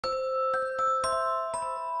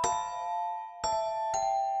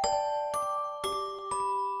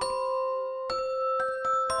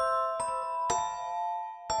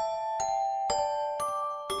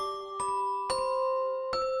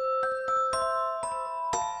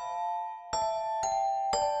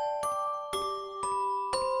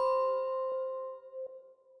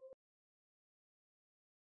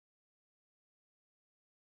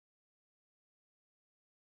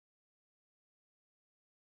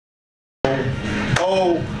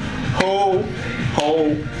Ho, ho,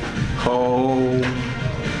 ho, ho.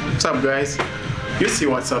 What's up, guys? You see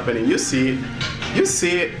what's happening. You see it. You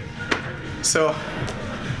see it. So,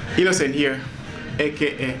 Innocent here,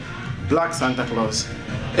 aka Black Santa Claus,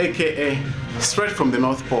 aka straight from the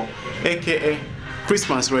North Pole, aka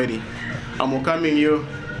Christmas ready. I'm welcoming you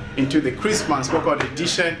into the Christmas workout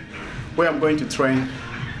edition where I'm going to train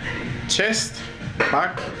chest,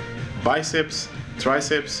 back, biceps,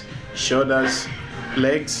 triceps, shoulders,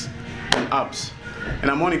 legs, and abs. And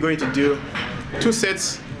I'm only going to do 2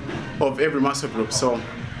 sets of every muscle group. So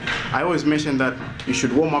I always mention that you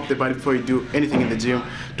should warm up the body before you do anything in the gym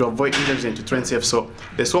to avoid injuries and to train safe. So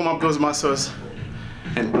let's warm up those muscles,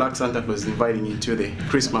 and Black Santa Claus is inviting you to the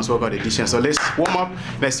Christmas workout edition. So let's warm up,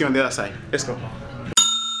 let's see you on the other side. Let's go.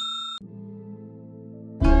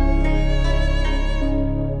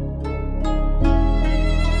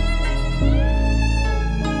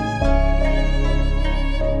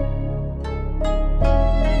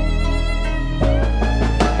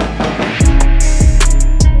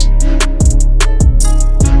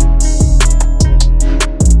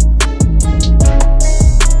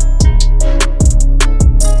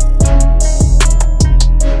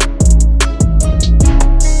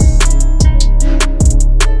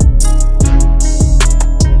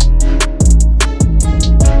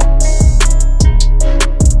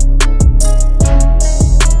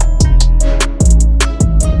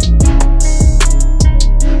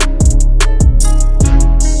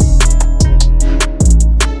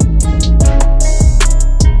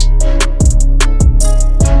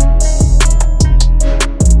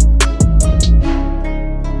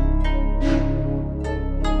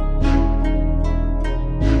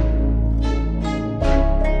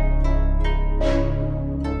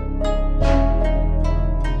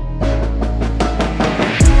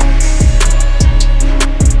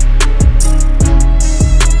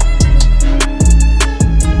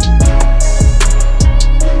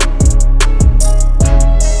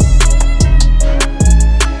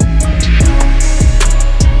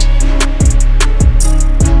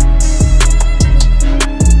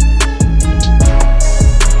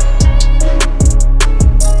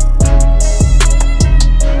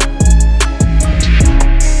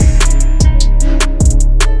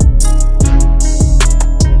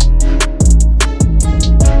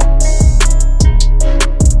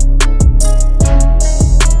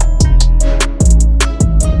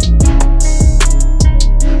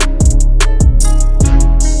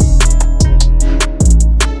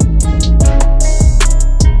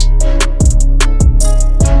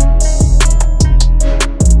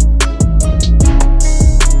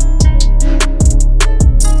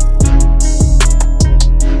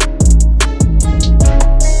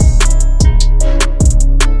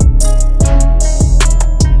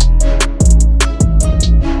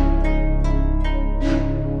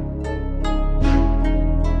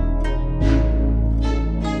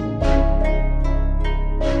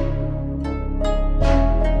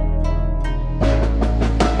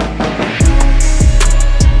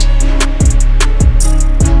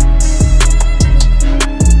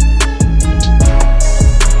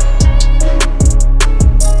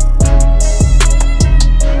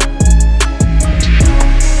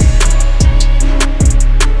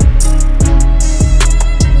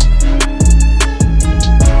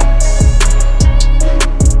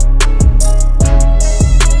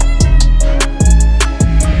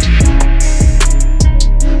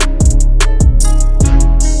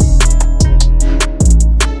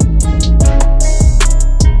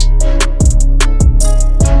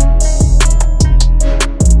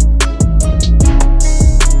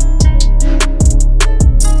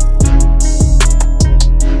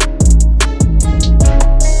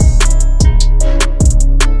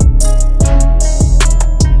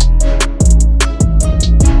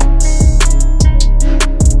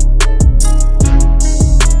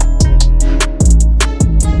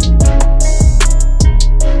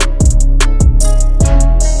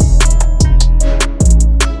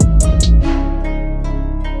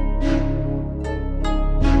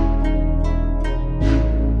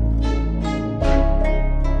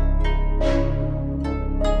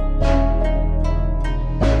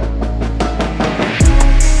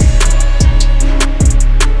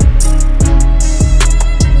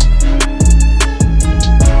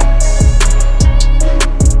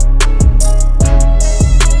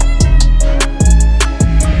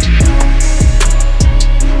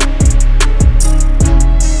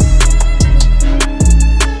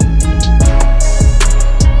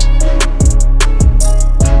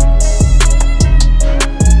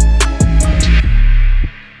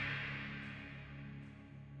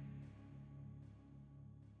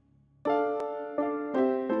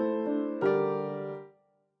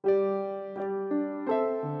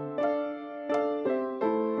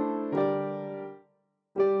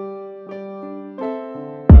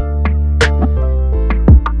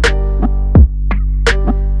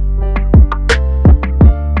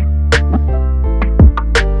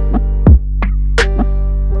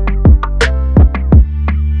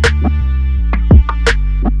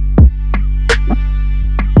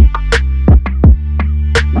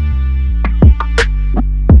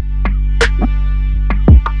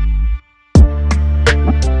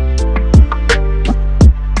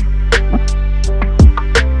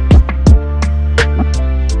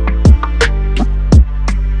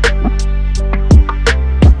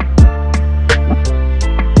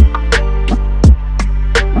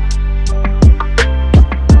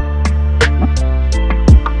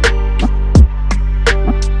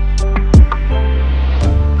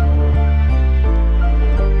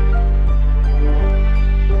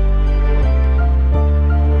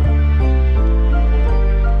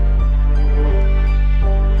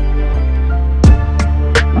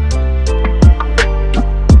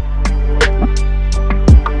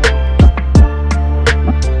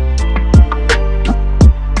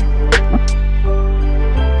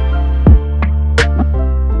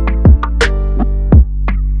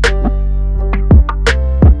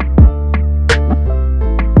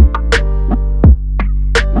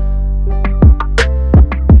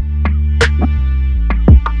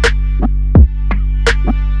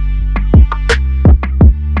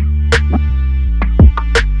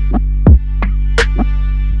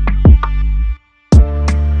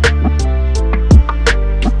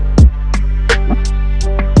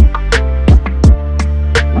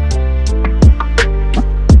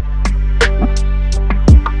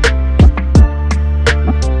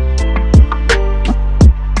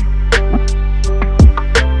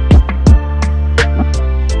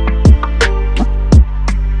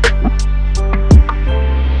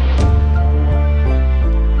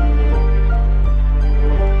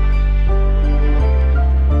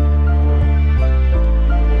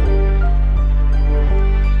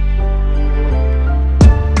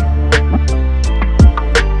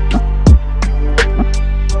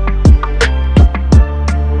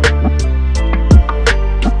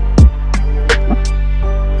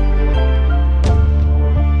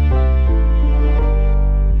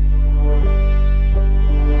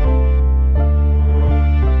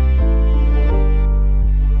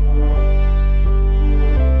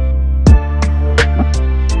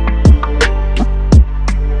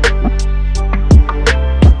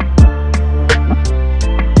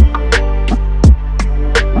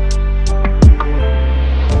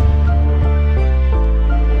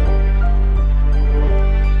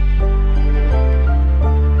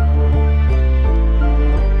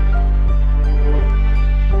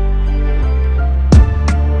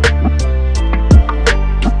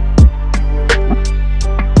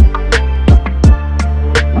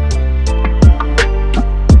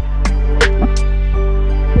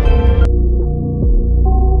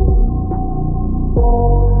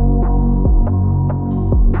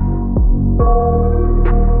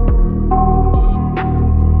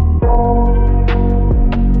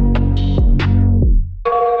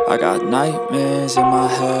 I got nightmares in my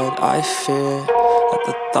head, I fear that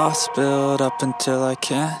the thoughts build up until I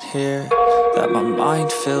can't hear, that my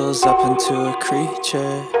mind fills up into a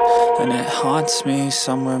creature, and it haunts me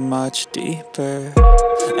somewhere much deeper.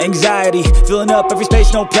 Anxiety, filling up every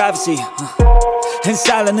space, no privacy. And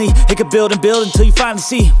silently, it could build and build until you finally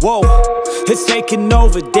see, whoa, it's taking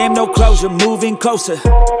over, damn no closure, moving closer.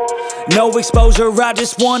 No exposure, I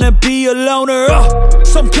just wanna be a loner.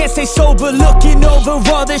 Some can't stay sober, looking over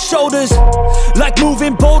all their shoulders, like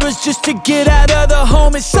moving boulders just to get out of the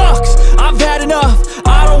home. It sucks, I've had enough,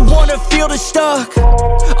 I don't wanna feel the stuck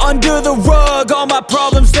under the rug, all my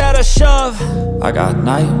problems that I shove. I got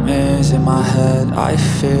nightmares in my head, I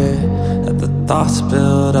fear that the thoughts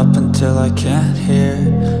build up until I can't hear,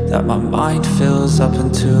 that my mind fills up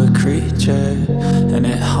into a creature, and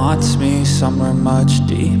it haunts me somewhere much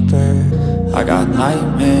deeper. I got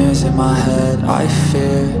nightmares in my head, I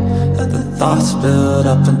fear that the thoughts build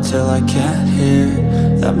up until I can't hear,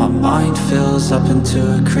 that my mind fills up into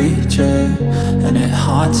a creature, and it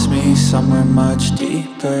haunts me somewhere much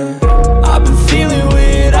deeper. I've been feeling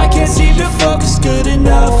weird, I can't seem to focus good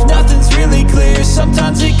enough, nothing's really clear,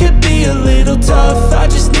 sometimes it could be a little tough. I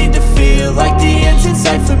just need to feel like the end's in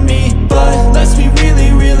sight for me, but let's be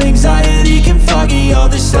really real, anxiety can foggy all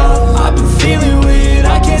this stuff. I've been feeling weird,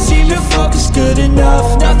 I can't seem to focus good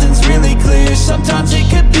enough, nothing's really clear, sometimes it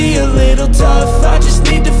could be a little tough. I just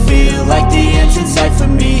need to feel like the end's in sight for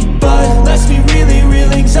me, but let's be really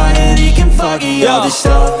real, anxiety can foggy all this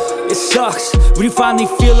stuff. It sucks when you finally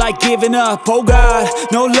feel like giving up. Oh God,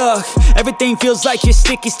 no luck, everything feels like you're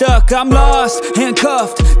sticky stuck. I'm lost,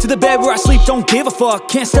 handcuffed to the bed where I sleep, don't give a fuck.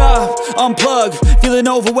 Can't stop, unplug, feeling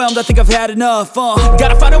overwhelmed, I think I've had enough.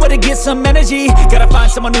 Gotta find a way to get some energy, gotta find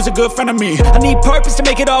someone who's a good friend of me. I need purpose to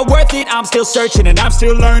make it all worth it, I'm still searching and I'm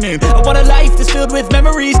still learning. I want a life that's filled with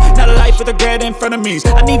memories, not a life with regret in front of me.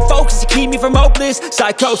 I need focus to keep me from hopeless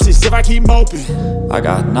psychosis if I keep moping. I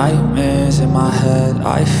got nightmares in my head,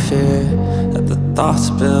 I fear that the thoughts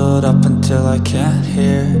build up until I can't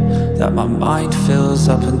hear, that my mind fills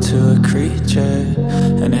up into a creature,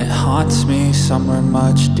 and it haunts me somewhere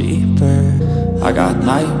much deeper. I got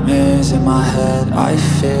nightmares in my head, I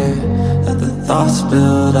fear that the thoughts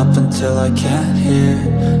build up until I can't hear,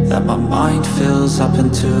 that my mind fills up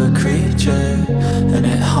into a creature, and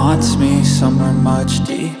it haunts me somewhere much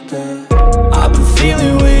deeper. I've been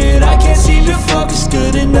feeling weird, I can't seem to focus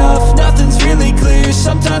good enough, nothing's really clear,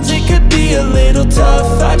 sometimes it could be a little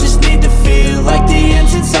tough. I just need to feel like the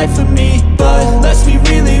end's in sight for me, but let's be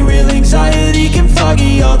really real, anxiety can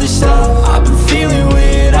foggy all this stuff. I've been feeling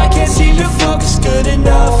weird, I can't seem to focus good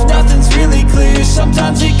enough, nothing's really clear,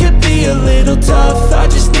 sometimes it could be a little tough. I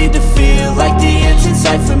just need to feel like the end's in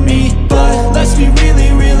sight for me, but let's be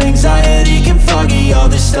really real, anxiety can foggy all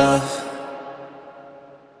this stuff.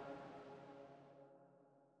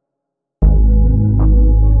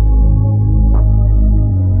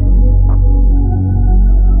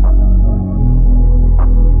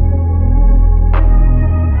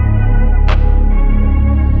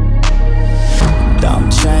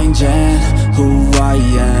 Who I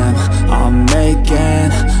am, I'm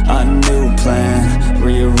making a new plan,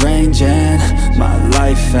 rearranging my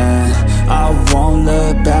life, and I won't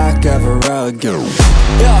look back ever again.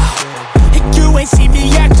 You ain't see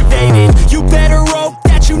me activated, you better hope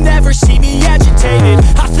that you never see me agitated.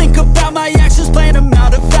 I think about my actions, plan them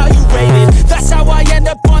out, evaluated. That's how I end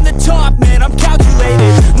up on the top, man, I'm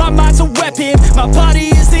calculated. My mind's a weapon, my body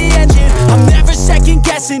is the engine. I'm never second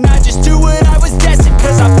guessing, I just do what I was destined,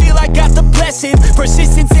 cause I feel I got the blessing,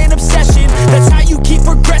 persistence and obsession. That's how you keep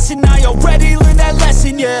progressing, I already learned that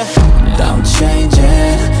lesson, yeah. I'm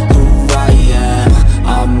changing who I am,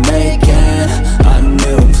 I'm making a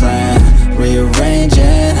new plan,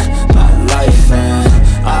 rearranging